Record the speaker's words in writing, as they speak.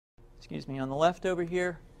excuse me, on the left over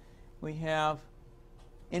here, we have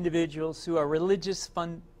individuals who are religious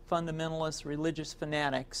fundamentalists, religious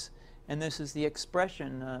fanatics, and this is the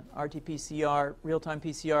expression, RT-PCR, real-time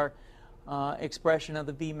PCR expression of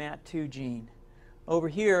the VMAT2 gene. Over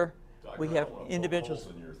here, we have individuals.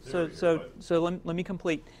 So let me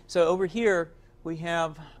complete. So over here, we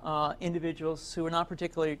have individuals who are not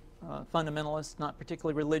particularly fundamentalist, not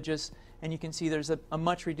particularly religious, and you can see there's a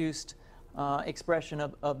much reduced expression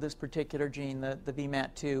of this particular gene, the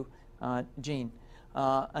VMAT2 gene.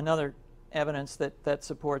 Another evidence that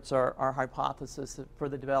supports our hypothesis for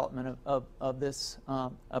the development of this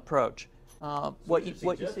approach. What you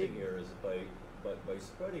see here is by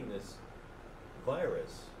spreading this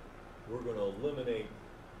virus, we're going to eliminate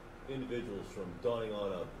individuals from donning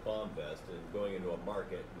on a bomb vest and going into a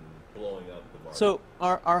market and blowing up the market. So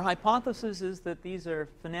our hypothesis is that these are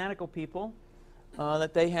fanatical people,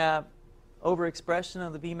 that they have overexpression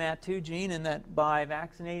of the VMAT2 gene, and that by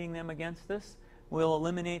vaccinating them against this, we'll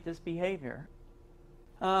eliminate this behavior.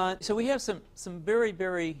 So we have some very,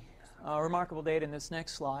 very remarkable data in this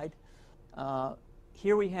next slide.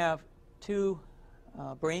 Here we have two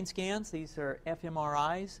brain scans. These are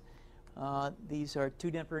fMRIs. These are two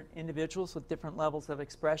different individuals with different levels of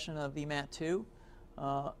expression of VMAT2.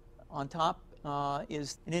 On top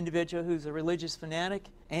is an individual who's a religious fanatic,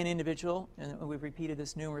 an individual, and we've repeated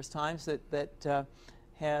this numerous times, that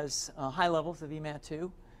has high levels of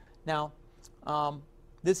VMAT2. Now,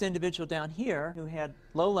 this individual down here who had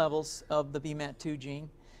low levels of the VMAT2 gene,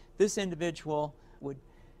 this individual would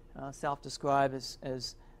self-describe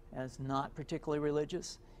as not particularly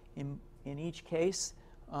religious. In each case,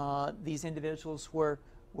 these individuals were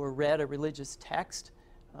read a religious text.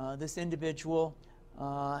 This individual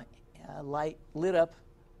lit up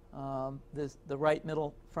the right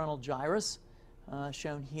middle frontal gyrus,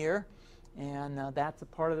 shown here, and that's a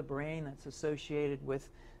part of the brain that's associated with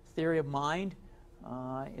theory of mind.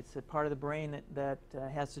 It's a part of the brain that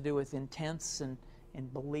has to do with intents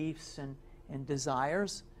and beliefs and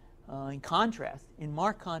desires. In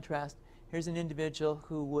marked contrast, here's an individual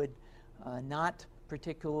who would not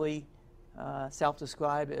particularly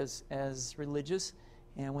self-describe as religious,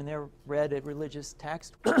 and when they're read a religious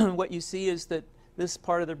text, what you see is that this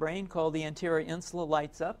part of the brain called the anterior insula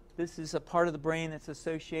lights up. This is a part of the brain that's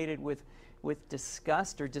associated with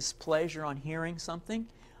disgust or displeasure on hearing something.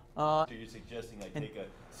 So you're suggesting I take a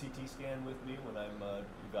CT scan with me when I'm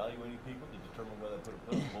evaluating people to determine whether I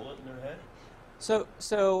put a bullet in their head? So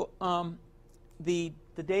the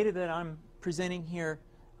data that I'm presenting here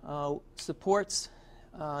supports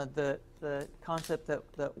the concept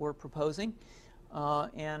that we're proposing,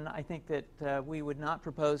 and I think that we would not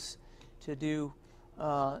propose to do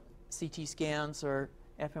CT scans or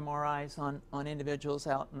fMRIs on individuals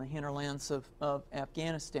out in the hinterlands of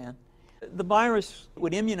Afghanistan. The virus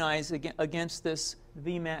would immunize against this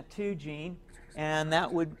VMAT2 gene, and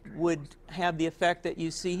that would have the effect that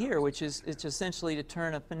you see here, which is it's essentially to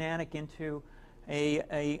turn a fanatic into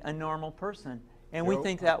a normal person. And we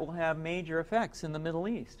think that will have major effects in the Middle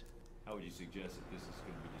East. How would you suggest that this is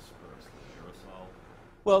going to be dispersed, the aerosol?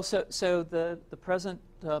 Well, so the present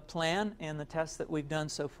plan and the tests that we've done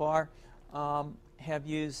so far have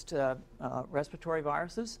used respiratory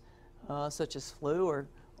viruses, such as flu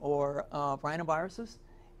or rhinoviruses,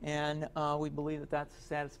 and we believe that that's a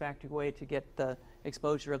satisfactory way to get the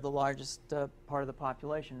exposure of the largest part of the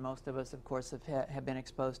population. Most of us, of course, have been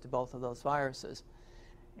exposed to both of those viruses,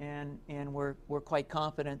 and we're quite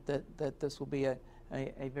confident that this will be a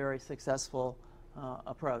very successful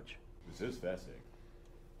approach. This is fascinating.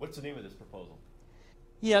 What's the name of this proposal?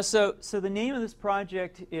 Yeah, so the name of this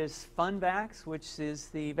project is FUN-VAC, which is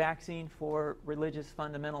the vaccine for religious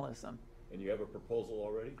fundamentalism. And you have a proposal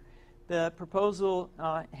already? The proposal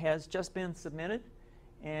has just been submitted,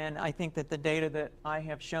 and I think that the data that I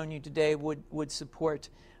have shown you today would support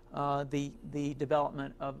the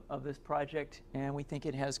development of this project, and we think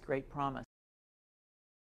it has great promise.